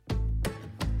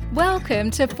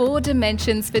Welcome to 4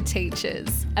 Dimensions for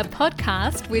Teachers, a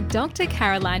podcast with Dr.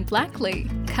 Caroline Blackley,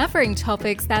 covering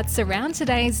topics that surround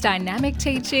today's dynamic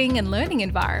teaching and learning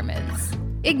environments.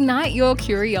 Ignite your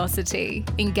curiosity,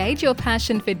 engage your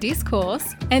passion for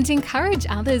discourse, and encourage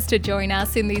others to join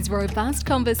us in these robust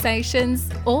conversations,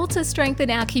 all to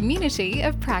strengthen our community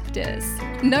of practice.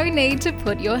 No need to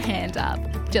put your hand up.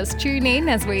 Just tune in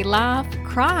as we laugh,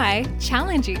 cry,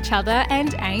 challenge each other,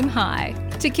 and aim high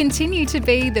to continue to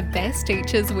be the best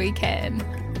teachers we can.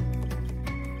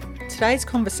 Today's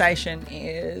conversation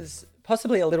is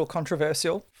possibly a little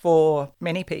controversial for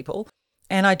many people,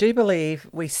 and I do believe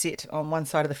we sit on one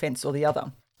side of the fence or the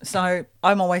other. So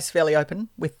I'm always fairly open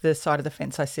with the side of the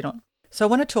fence I sit on. So I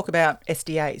want to talk about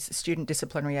SDAs, student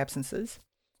disciplinary absences,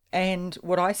 and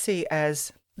what I see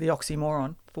as the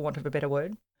oxymoron, for want of a better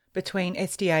word, between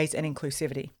SDAs and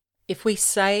inclusivity. If we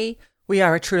say we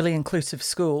are a truly inclusive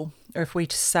school, or if we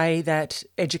say that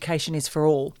education is for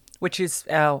all, which is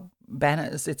our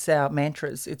banners, it's our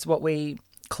mantras, it's what we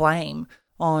claim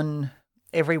on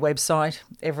every website,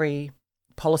 every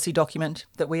policy document,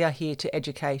 that we are here to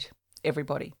educate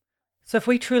everybody. So if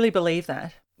we truly believe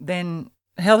that, then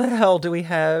how the hell do we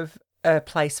have a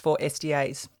place for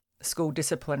SDAs, school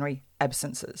disciplinary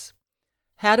absences?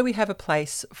 How do we have a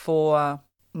place for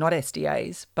not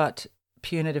SDAs, but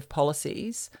punitive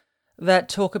policies that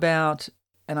talk about,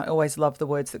 and I always love the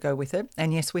words that go with it,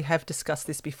 and yes, we have discussed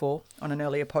this before on an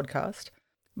earlier podcast,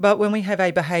 but when we have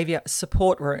a behaviour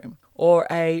support room or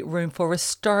a room for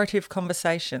restorative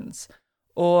conversations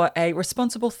or a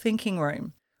responsible thinking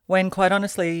room, when quite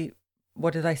honestly,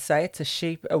 what do they say? It's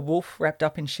a wolf wrapped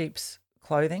up in sheep's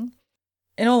clothing.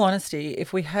 In all honesty,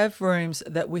 if we have rooms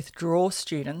that withdraw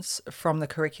students from the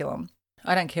curriculum,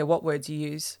 I don't care what words you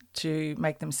use to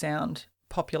make them sound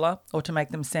popular or to make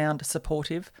them sound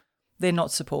supportive, they're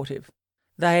not supportive.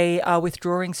 They are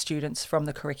withdrawing students from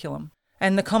the curriculum.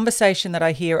 And the conversation that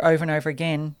I hear over and over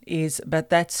again is, but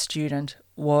that student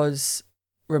was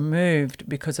removed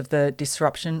because of the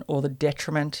disruption or the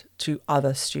detriment to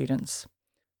other students.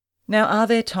 Now, are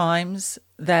there times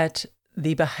that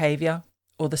the behaviour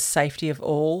or the safety of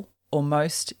all or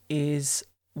most is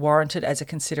warranted as a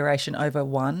consideration over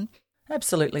one?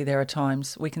 Absolutely, there are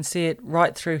times. We can see it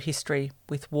right through history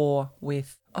with war,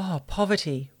 with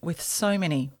poverty, with so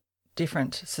many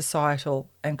different societal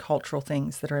and cultural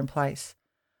things that are in place.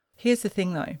 Here's the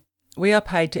thing though, we are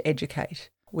paid to educate.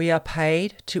 We are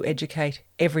paid to educate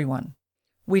everyone.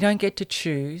 We don't get to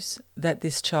choose that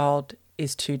this child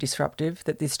is too disruptive,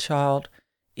 that this child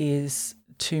is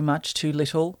too much, too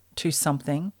little, too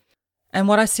something. And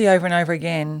what I see over and over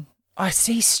again, I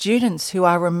see students who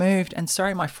are removed, and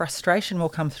sorry, my frustration will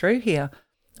come through here.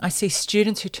 I see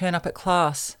students who turn up at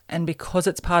class, and because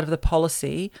it's part of the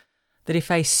policy that if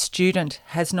a student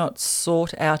has not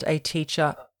sought out a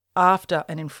teacher after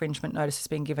an infringement notice has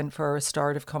been given for a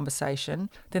restorative conversation,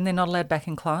 then they're not allowed back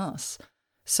in class.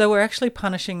 So we're actually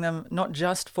punishing them not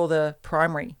just for the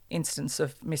primary instance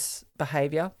of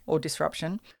misbehaviour or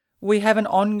disruption. We have an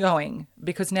ongoing,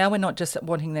 because now we're not just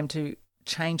wanting them to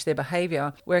change their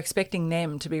behaviour, we're expecting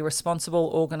them to be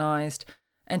responsible, organised,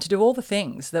 and to do all the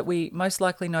things that we most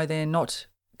likely know they're not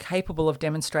capable of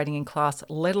demonstrating in class,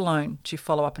 let alone to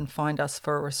follow up and find us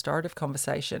for a restorative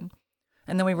conversation.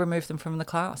 And then we remove them from the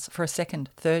class for a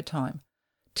second, third time.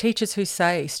 Teachers who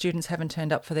say students haven't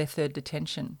turned up for their third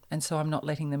detention, and so I'm not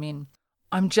letting them in.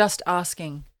 I'm just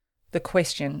asking the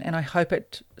question, and I hope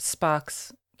it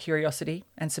sparks curiosity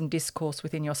and some discourse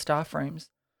within your staff rooms.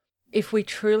 If we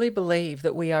truly believe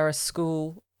that we are a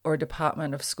school or a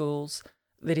department of schools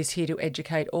that is here to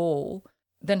educate all,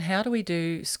 then how do we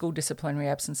do school disciplinary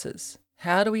absences?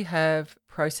 How do we have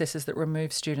processes that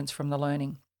remove students from the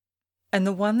learning? And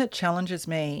the one that challenges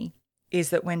me is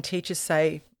that when teachers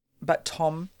say, but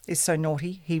Tom is so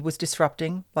naughty, he was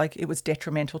disrupting, like it was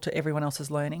detrimental to everyone else's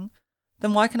learning,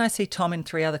 then why can I see Tom in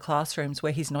 3 other classrooms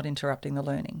where he's not interrupting the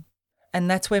learning?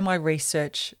 And that's where my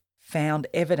research found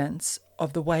evidence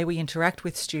of the way we interact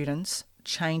with students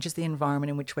changes the environment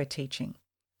in which we're teaching.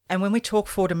 And when we talk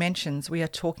 4 dimensions, we are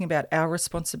talking about our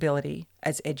responsibility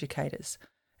as educators,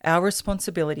 our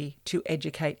responsibility to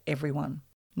educate everyone,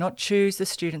 not choose the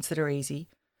students that are easy,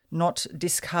 not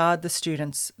discard the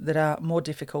students that are more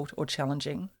difficult or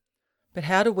challenging, but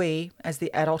how do we, as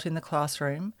the adult in the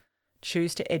classroom,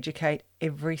 choose to educate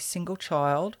every single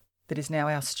child that is now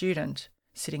our student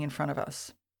sitting in front of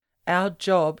us? Our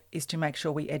job is to make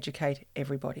sure we educate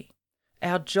everybody.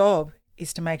 Our job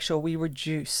is to make sure we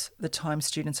reduce the time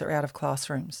students are out of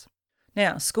classrooms.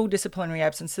 Now, school disciplinary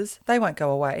absences, they won't go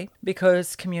away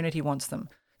because community wants them.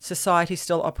 Society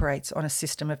still operates on a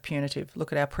system of punitive.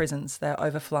 Look at our prisons, they're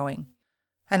overflowing.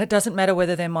 And it doesn't matter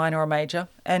whether they're minor or major.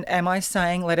 And am I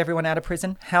saying let everyone out of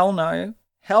prison? Hell no.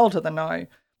 Hell to the no.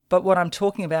 But what I'm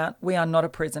talking about, we are not a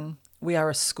prison. We are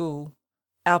a school.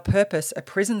 Our purpose, a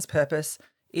prison's purpose,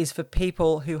 is for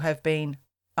people who have been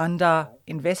under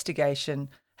investigation,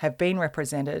 have been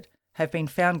represented, have been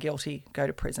found guilty, go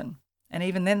to prison. And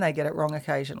even then they get it wrong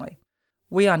occasionally.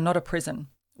 We are not a prison.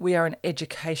 We are an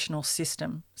educational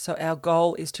system. So our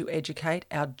goal is to educate.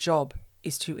 Our job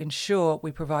is to ensure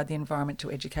we provide the environment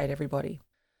to educate everybody.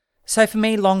 So for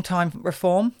me, long-time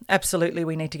reform, absolutely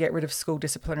we need to get rid of school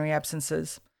disciplinary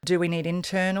absences. Do we need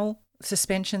internal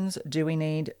suspensions? Do we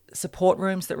need support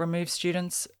rooms that remove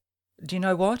students? Do you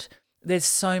know what? There's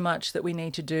so much that we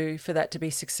need to do for that to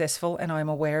be successful, and I'm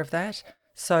aware of that.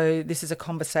 So this is a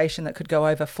conversation that could go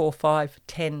over 4, 5,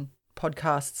 10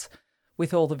 podcasts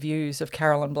with all the views of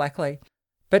Caroline Blackley.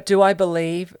 But do I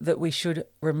believe that we should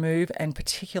remove and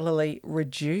particularly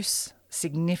reduce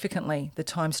significantly the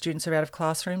time students are out of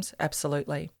classrooms?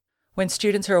 Absolutely. When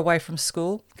students are away from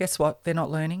school, guess what? They're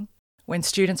not learning. When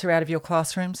students are out of your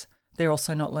classrooms, they're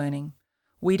also not learning.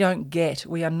 We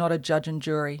are not a judge and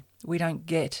jury. We don't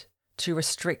get to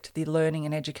restrict the learning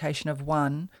and education of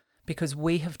one because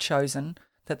we have chosen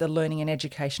that the learning and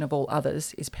education of all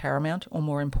others is paramount or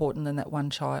more important than that one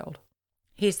child.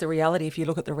 Here's the reality if you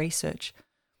look at the research.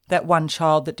 That one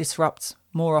child that disrupts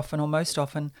more often or most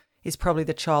often is probably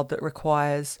the child that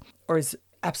requires or is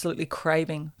absolutely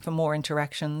craving for more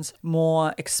interactions,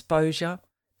 more exposure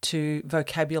to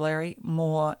vocabulary,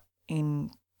 more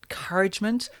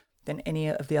encouragement than any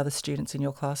of the other students in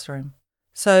your classroom.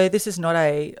 So this is not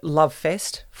a love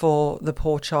fest for the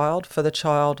poor child, for the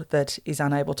child that is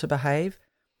unable to behave.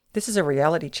 This is a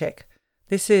reality check.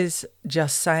 This is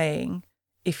just saying,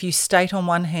 if you state on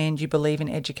one hand you believe in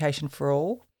education for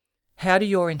all, how do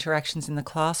your interactions in the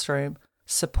classroom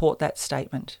support that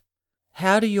statement?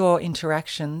 How do your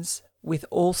interactions with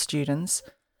all students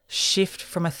shift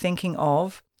from a thinking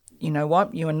of, you know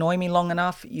what, you annoy me long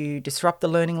enough, you disrupt the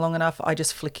learning long enough, I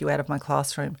just flick you out of my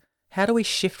classroom? How do we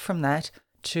shift from that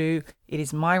to it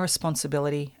is my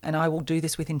responsibility and I will do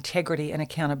this with integrity and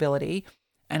accountability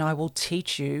and I will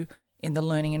teach you in the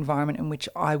learning environment in which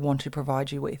I want to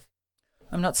provide you with?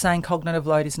 I'm not saying cognitive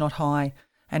load is not high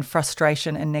and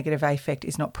frustration and negative affect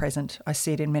is not present. I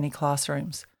see it in many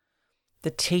classrooms.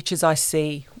 The teachers I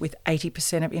see with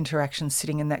 80% of interactions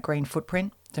sitting in that green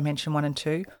footprint, dimension 1 and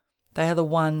 2, they are the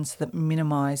ones that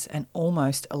minimise and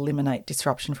almost eliminate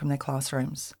disruption from their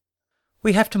classrooms.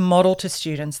 We have to model to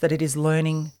students that it is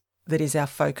learning that is our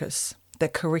focus,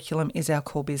 that curriculum is our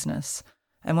core business.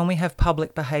 And when we have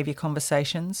public behaviour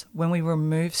conversations, when we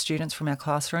remove students from our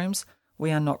classrooms,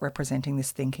 we are not representing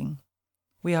this thinking.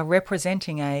 We are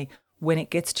representing when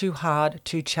it gets too hard,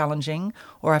 too challenging,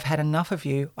 or I've had enough of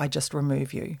you, I just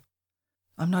remove you.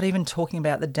 I'm not even talking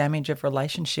about the damage of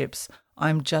relationships.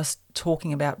 I'm just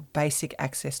talking about basic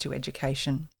access to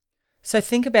education. So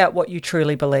think about what you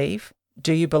truly believe.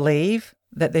 Do you believe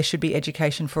that there should be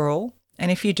education for all?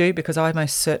 And if you do, because I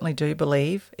most certainly do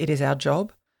believe it is our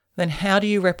job, then how do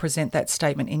you represent that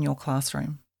statement in your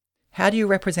classroom? How do you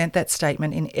represent that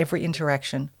statement in every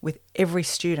interaction with every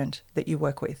student that you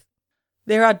work with?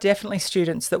 There are definitely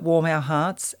students that warm our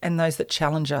hearts and those that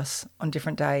challenge us on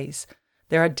different days.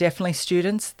 There are definitely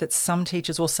students that some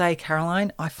teachers will say,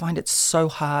 Caroline, I find it so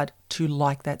hard to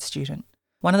like that student.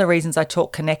 One of the reasons I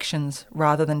talk connections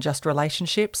rather than just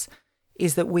relationships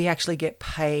is that we actually get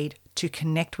paid to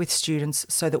connect with students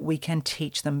so that we can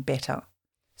teach them better.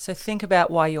 So think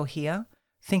about why you're here.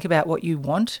 Think about what you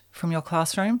want from your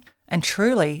classroom. And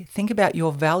truly think about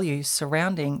your values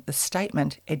surrounding the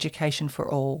statement, education for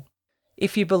all.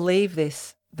 If you believe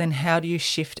this, then how do you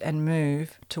shift and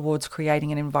move towards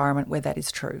creating an environment where that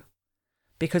is true?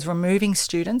 Because removing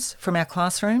students from our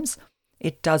classrooms,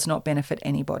 it does not benefit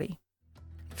anybody.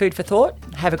 Food for thought.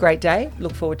 Have a great day.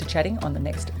 Look forward to chatting on the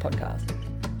next podcast.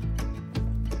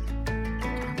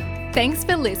 Thanks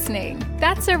for listening.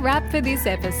 That's a wrap for this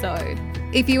episode.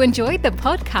 If you enjoyed the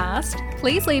podcast,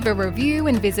 please leave a review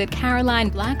and visit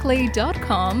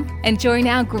carolineblackley.com and join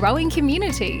our growing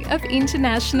community of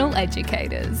international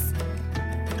educators.